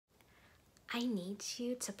I need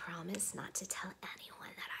you to promise not to tell anyone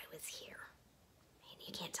that I was here. And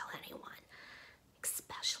you can't tell anyone,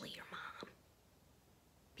 especially your mom.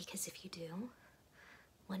 Because if you do,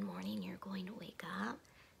 one morning you're going to wake up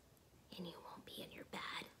and you won't be in your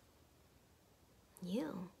bed.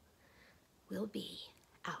 You will be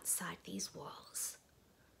outside these walls,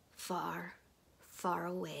 far, far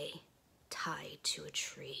away, tied to a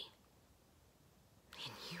tree.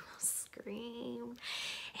 And you will scream,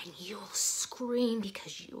 and you will scream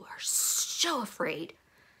because you are so afraid.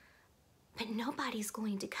 But nobody's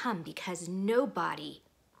going to come because nobody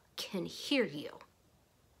can hear you.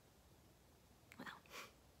 Well,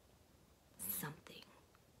 something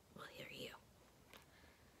will hear you.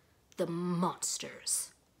 The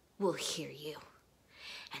monsters will hear you,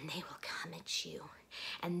 and they will come at you,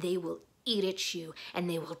 and they will eat at you, and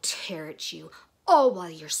they will tear at you, all while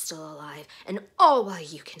you're still alive, and all while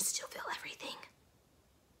you can still feel everything.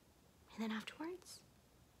 And then afterwards,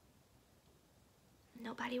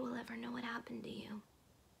 nobody will ever know what happened to you.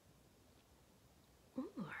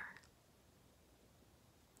 Or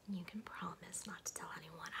you can promise not to tell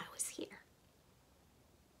anyone I was here.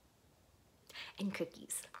 And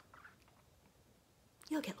cookies.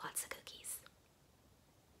 You'll get lots of cookies.